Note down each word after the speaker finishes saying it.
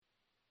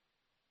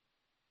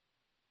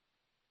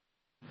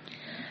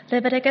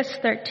Leviticus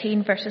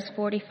 13 verses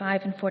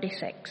 45 and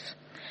 46.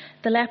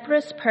 The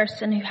leprous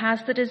person who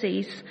has the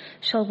disease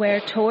shall wear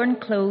torn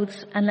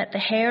clothes and let the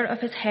hair of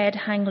his head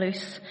hang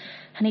loose,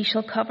 and he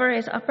shall cover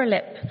his upper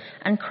lip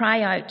and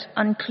cry out,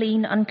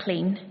 "Unclean,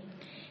 unclean."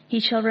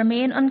 He shall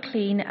remain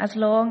unclean as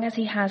long as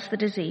he has the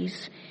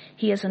disease.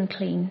 He is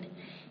unclean.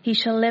 He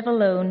shall live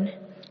alone.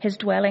 His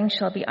dwelling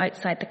shall be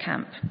outside the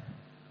camp.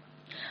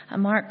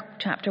 And Mark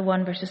chapter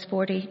 1 verses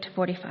 40 to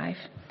 45.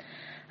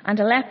 And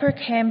a leper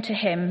came to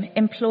him,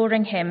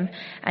 imploring him,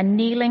 and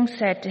kneeling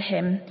said to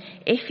him,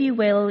 "If you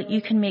will,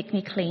 you can make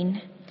me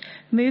clean."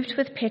 Moved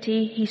with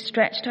pity, he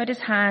stretched out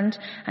his hand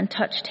and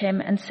touched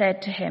him and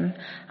said to him,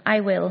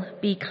 "I will,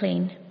 be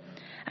clean."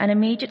 And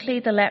immediately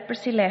the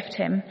leprosy left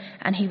him,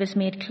 and he was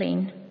made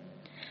clean.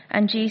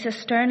 And Jesus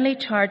sternly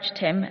charged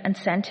him and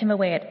sent him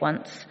away at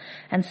once,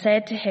 and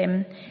said to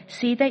him,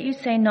 "See that you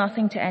say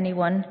nothing to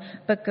anyone,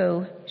 but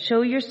go,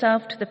 show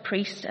yourself to the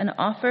priest and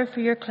offer for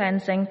your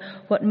cleansing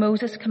what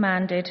Moses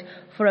commanded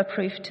for a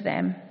proof to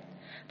them."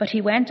 But he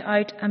went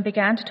out and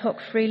began to talk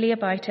freely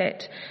about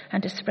it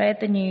and to spread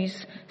the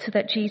news, so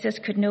that Jesus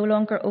could no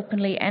longer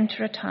openly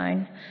enter a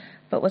town,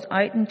 but was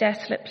out in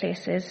desolate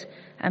places,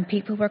 and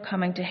people were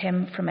coming to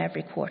him from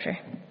every quarter.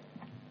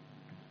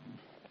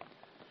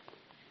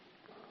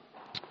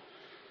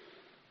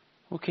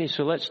 Okay,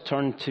 so let's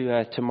turn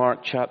to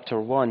Mark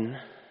chapter 1.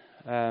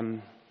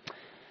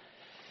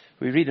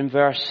 We read in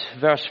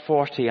verse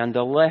 40, "And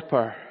a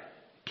leper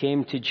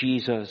came to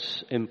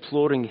Jesus,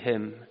 imploring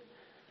him,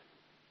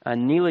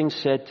 and kneeling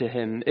said to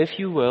him, 'If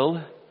you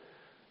will,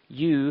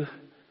 you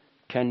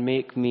can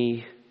make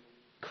me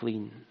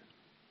clean.'"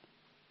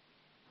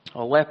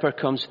 A leper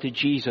comes to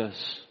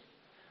Jesus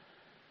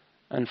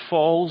and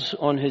falls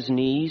on his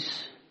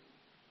knees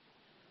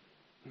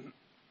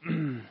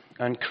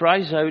and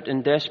cries out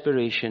in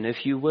desperation,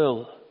 "If you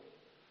will,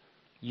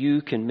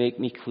 you can make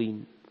me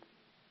clean."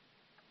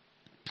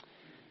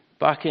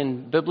 Back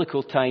in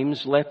biblical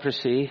times,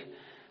 leprosy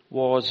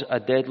was a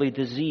deadly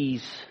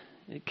disease.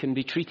 It can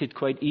be treated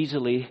quite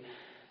easily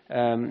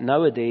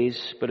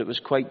nowadays, but it was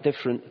quite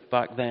different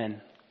back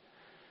then.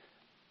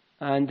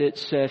 And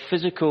its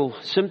physical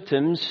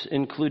symptoms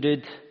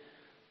included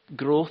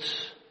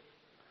growths,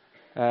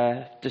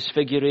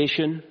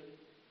 disfiguration,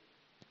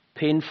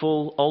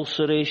 painful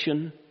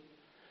ulceration,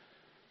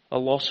 a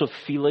loss of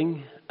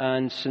feeling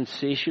and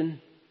sensation,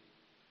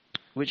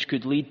 which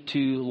could lead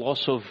to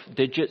loss of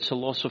digits, a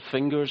loss of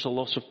fingers, a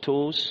loss of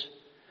toes.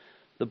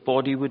 The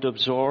body would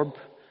absorb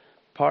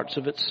parts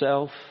of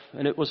itself,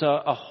 and it was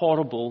a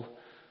horrible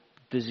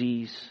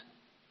disease.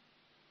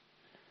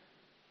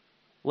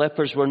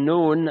 Lepers were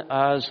known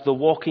as the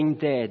walking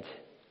dead,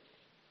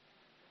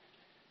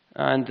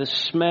 and the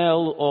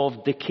smell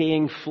of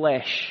decaying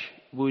flesh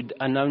would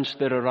announce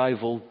their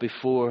arrival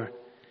before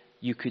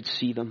you could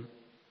see them.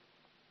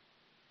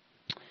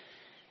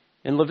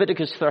 In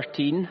Leviticus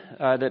 13,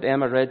 that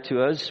Emma read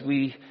to us,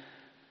 we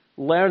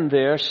learn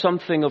there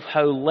something of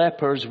how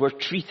lepers were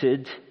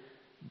treated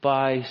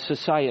by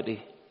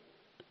society.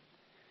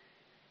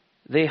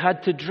 They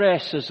had to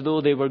dress as though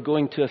they were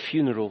going to a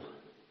funeral,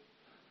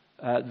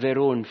 their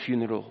own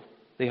funeral.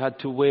 They had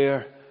to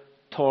wear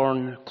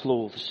torn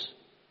clothes.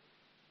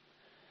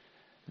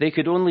 They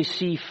could only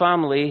see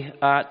family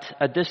at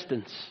a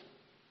distance.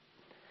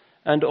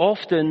 And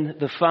often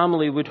the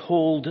family would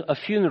hold a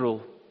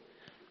funeral.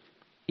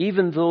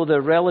 Even though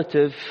their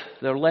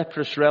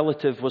leprous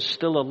relative was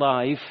still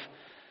alive,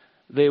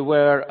 they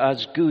were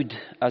as good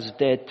as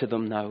dead to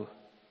them now.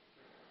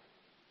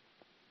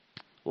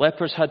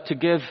 Lepers had to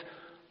give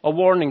a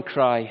warning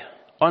cry,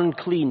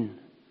 "Unclean,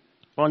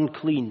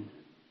 unclean,"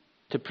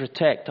 to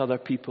protect other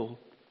people.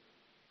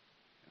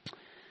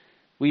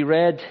 We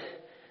read,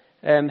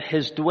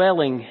 "His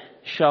dwelling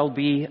shall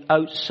be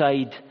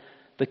outside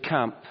the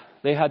camp."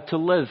 They had to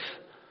live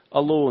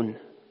alone.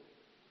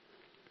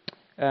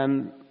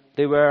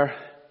 They were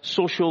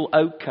social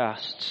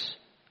outcasts,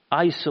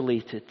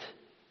 isolated,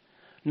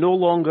 no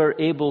longer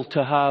able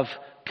to have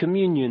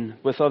communion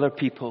with other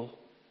people.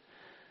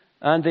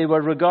 And they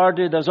were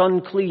regarded as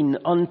unclean,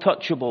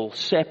 untouchable,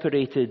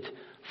 separated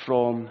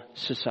from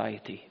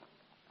society.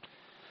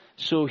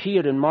 So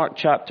here in Mark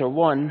chapter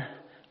 1,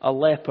 a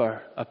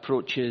leper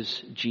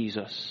approaches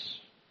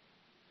Jesus.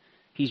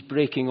 He's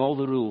breaking all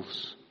the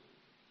rules.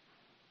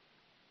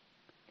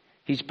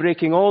 He's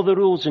breaking all the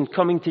rules in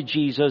coming to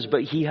Jesus,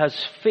 but he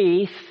has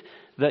faith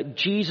that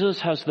Jesus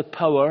has the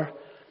power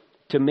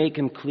to make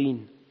him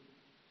clean.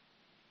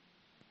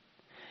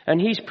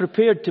 And he's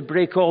prepared to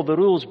break all the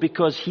rules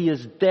because he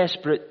is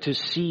desperate to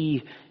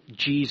see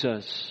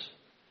Jesus.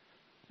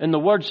 In the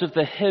words of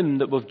the hymn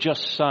that we've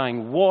just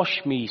sang,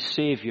 "Wash me,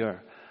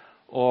 Savior,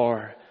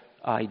 or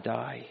I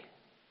die."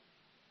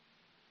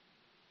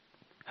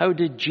 How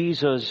did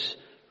Jesus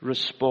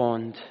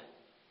respond?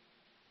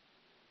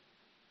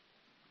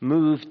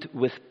 Moved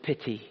with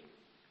pity.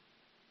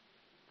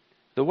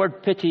 The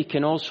word pity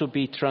can also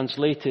be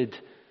translated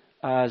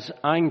as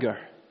anger.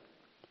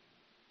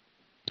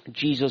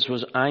 Jesus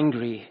was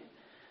angry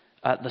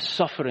at the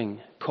suffering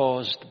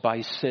caused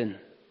by sin.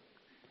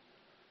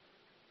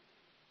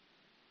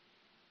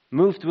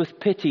 Moved with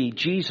pity,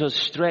 Jesus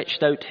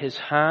stretched out his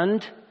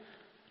hand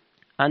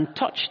and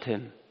touched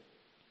him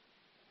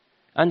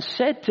and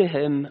said to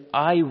him,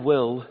 I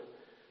will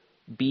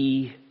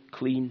be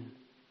clean.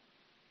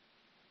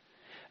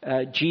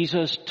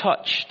 Jesus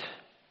touched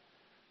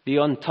the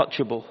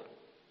untouchable.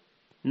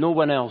 No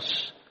one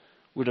else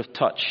would have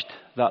touched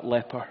that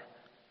leper.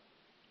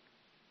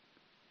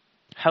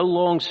 How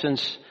long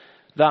since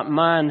that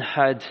man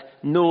had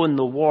known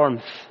the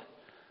warmth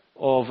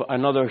of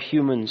another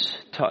human's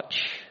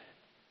touch?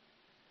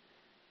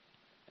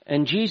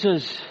 And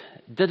Jesus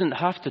didn't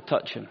have to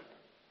touch him.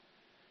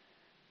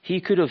 He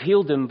could have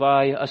healed him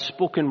by a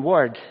spoken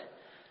word,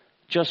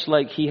 just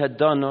like he had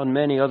done on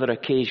many other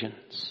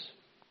occasions.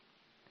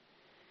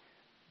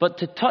 But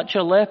to touch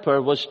a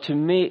leper was to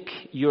make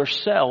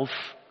yourself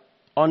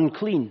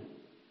unclean.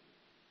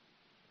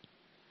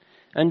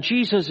 And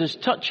Jesus is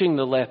touching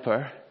the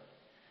leper,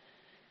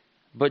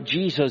 but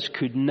Jesus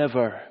could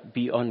never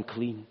be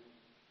unclean.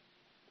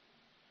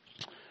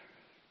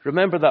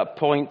 Remember that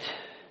point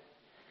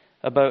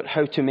about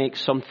how to make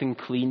something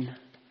clean?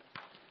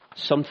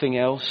 Something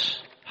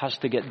else has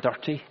to get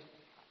dirty.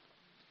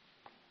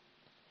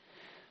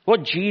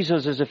 What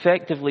Jesus is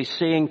effectively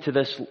saying to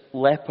this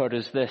leper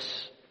is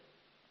this: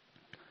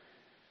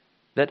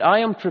 that I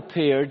am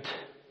prepared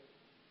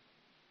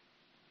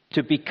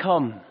to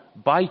become,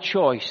 by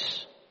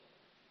choice,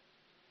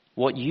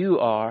 what you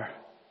are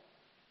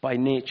by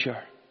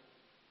nature.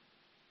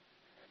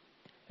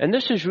 And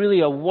this is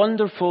really a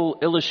wonderful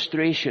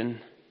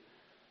illustration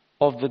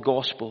of the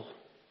gospel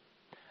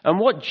and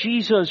what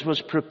Jesus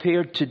was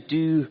prepared to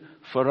do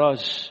for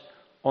us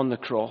on the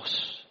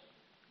cross.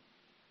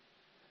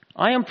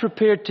 I am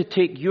prepared to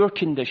take your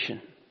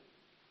condition.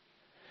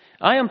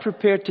 I am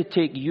prepared to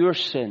take your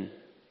sin.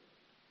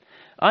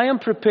 I am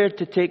prepared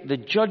to take the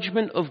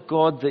judgment of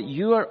God that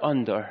you are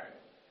under.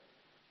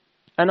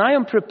 And I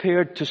am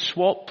prepared to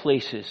swap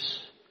places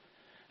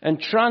and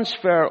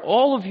transfer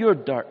all of your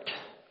dirt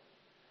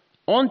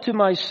onto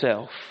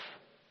myself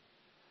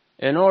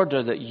in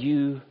order that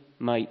you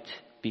might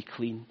be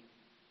clean.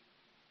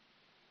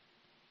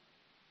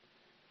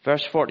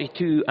 Verse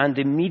 42, and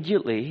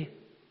immediately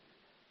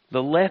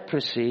the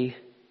leprosy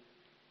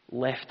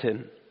left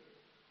him.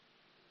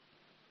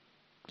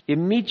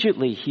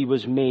 Immediately he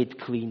was made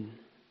clean.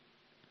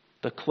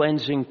 The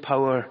cleansing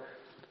power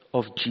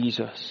of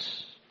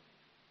Jesus.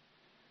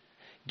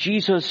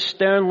 Jesus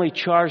sternly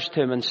charged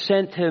him and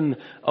sent him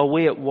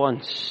away at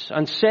once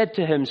and said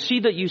to him, see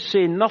that you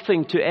say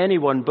nothing to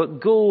anyone,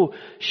 but go,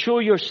 show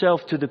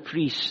yourself to the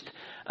priest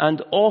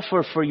and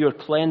offer for your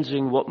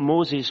cleansing what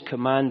Moses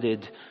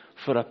commanded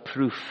for a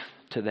proof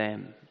to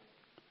them.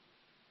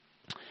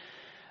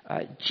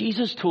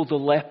 Jesus told the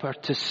leper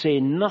to say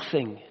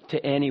nothing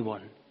to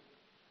anyone.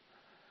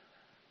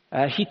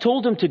 He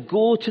told him to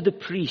go to the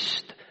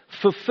priest,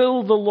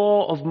 fulfill the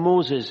law of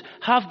Moses,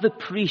 have the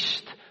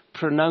priest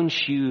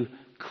pronounce you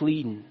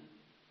clean.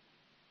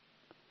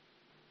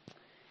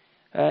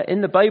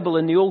 In the Bible,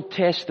 in the Old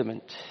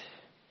Testament,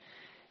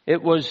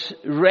 it was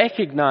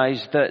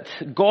recognized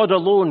that God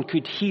alone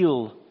could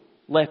heal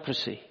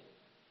leprosy.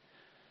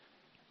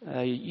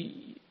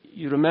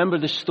 You remember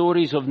the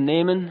stories of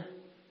Naaman,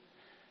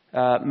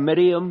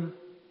 Miriam.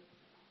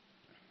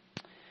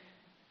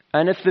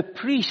 And if the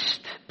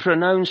priest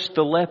pronounced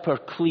the leper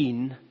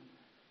clean,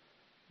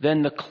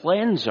 then the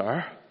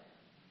cleanser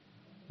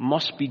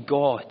must be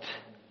God.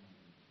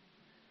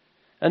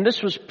 And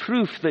this was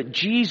proof that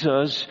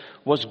Jesus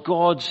was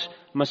God's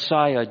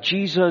Messiah.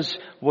 Jesus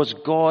was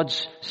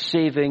God's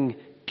saving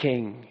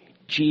King.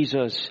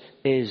 Jesus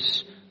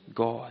is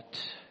God.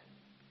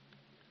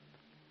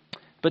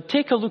 But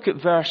take a look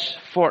at verse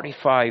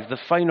 45, the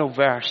final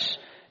verse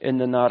in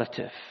the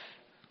narrative.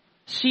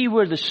 See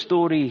where the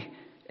story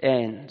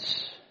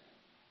ends.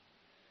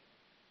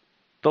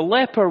 The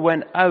leper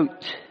went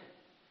out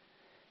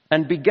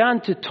and began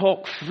to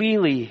talk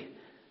freely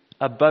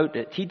about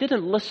it. He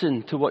didn't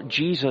listen to what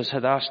Jesus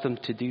had asked him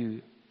to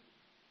do.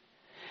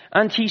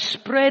 And he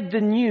spread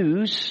the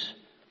news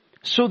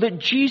so that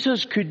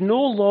Jesus could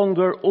no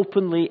longer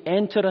openly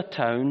enter a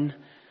town,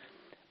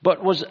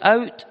 but was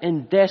out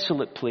in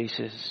desolate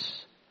places.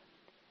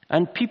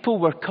 And people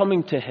were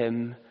coming to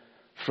him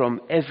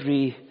from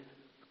every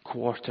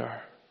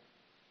quarter.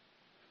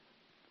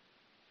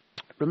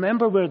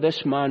 Remember where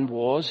this man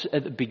was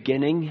at the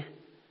beginning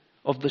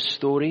of the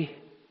story?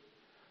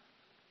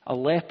 A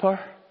leper,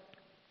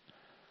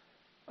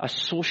 a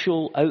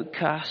social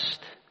outcast,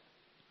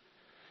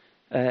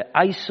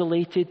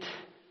 isolated.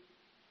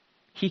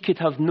 He could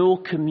have no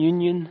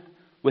communion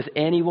with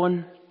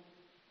anyone.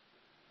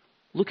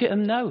 Look at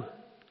him now.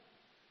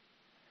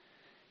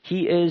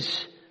 He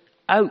is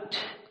out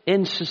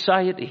in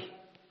society.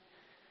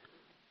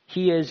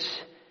 He is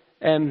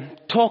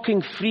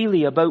talking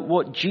freely about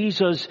what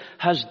Jesus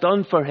has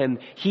done for him.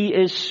 He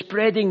is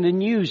spreading the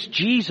news.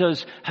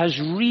 Jesus has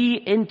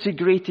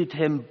reintegrated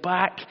him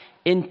back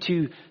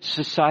into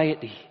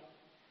society.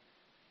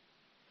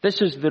 This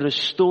is the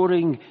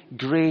restoring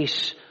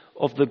grace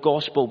of the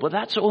gospel. But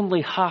that's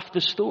only half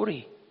the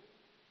story.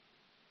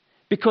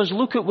 Because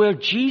look at where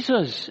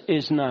Jesus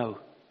is now.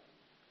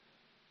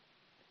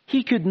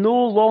 He could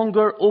no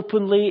longer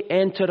openly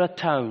enter a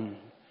town.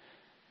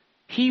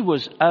 He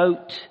was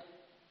out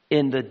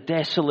in the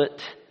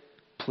desolate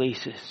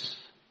places.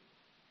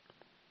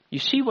 You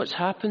see what's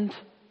happened?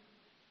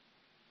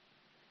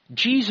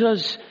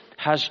 Jesus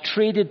has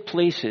traded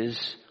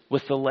places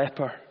with the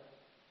leper.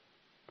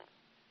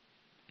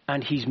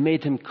 And he's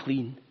made him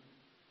clean.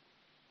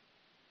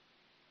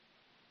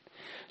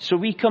 So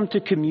we come to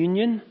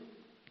communion.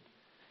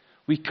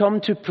 We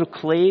come to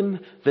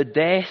proclaim the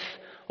death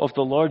of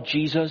the Lord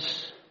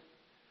Jesus.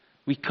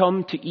 We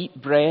come to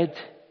eat bread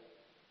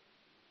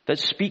that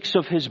speaks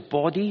of his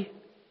body,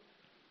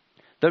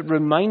 that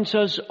reminds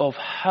us of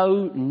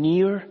how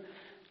near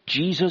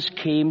Jesus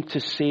came to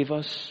save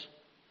us,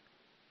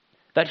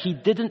 that he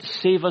didn't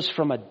save us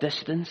from a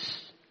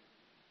distance,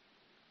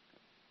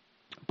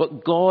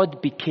 but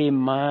God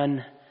became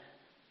man.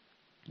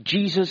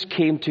 Jesus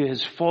came to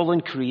his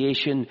fallen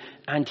creation,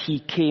 and he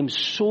came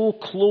so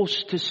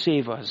close to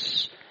save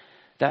us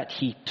that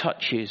he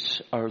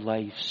touches our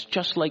lives,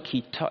 just like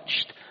he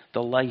touched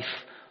the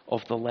life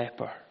of the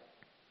leper.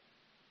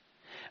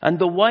 And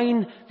the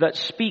wine that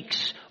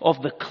speaks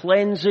of the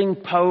cleansing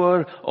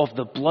power of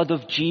the blood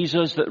of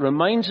Jesus, that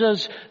reminds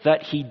us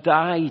that he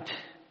died,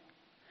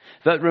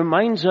 that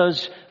reminds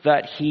us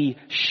that he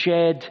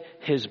shed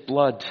his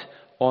blood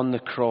on the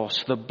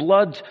cross. The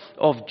blood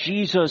of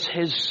Jesus,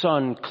 his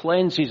Son,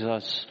 cleanses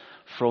us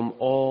from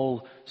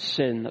all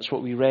sin. That's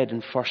what we read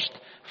in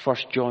 1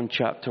 John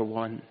chapter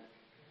 1.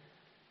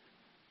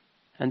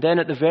 And then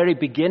at the very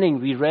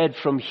beginning we read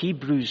from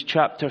Hebrews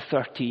chapter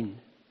 13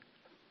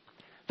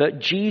 that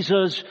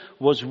Jesus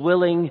was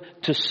willing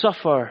to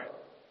suffer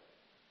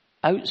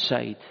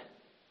outside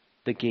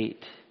the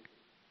gate.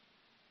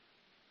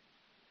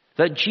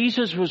 That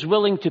Jesus was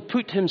willing to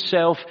put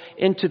himself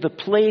into the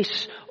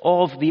place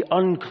of the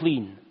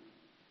unclean,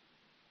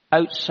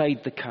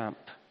 outside the camp.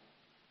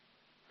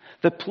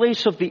 The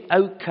place of the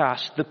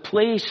outcast, the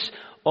place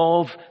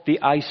of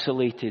the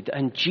isolated.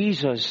 And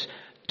Jesus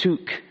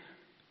took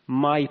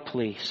my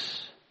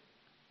place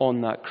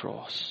on that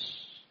cross.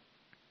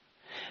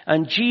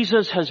 And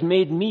Jesus has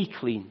made me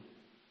clean.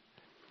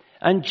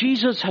 And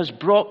Jesus has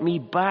brought me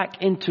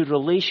back into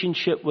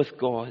relationship with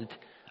God.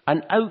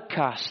 An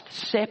outcast,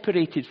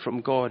 separated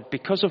from God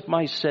because of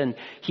my sin.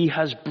 He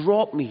has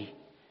brought me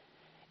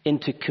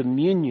into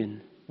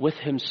communion with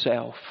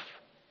himself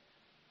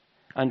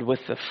and with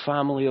the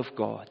family of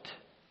God.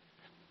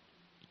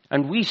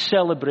 And we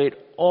celebrate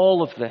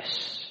all of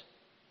this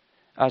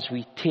as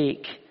we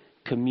take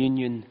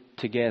communion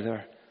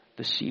together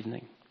this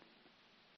evening.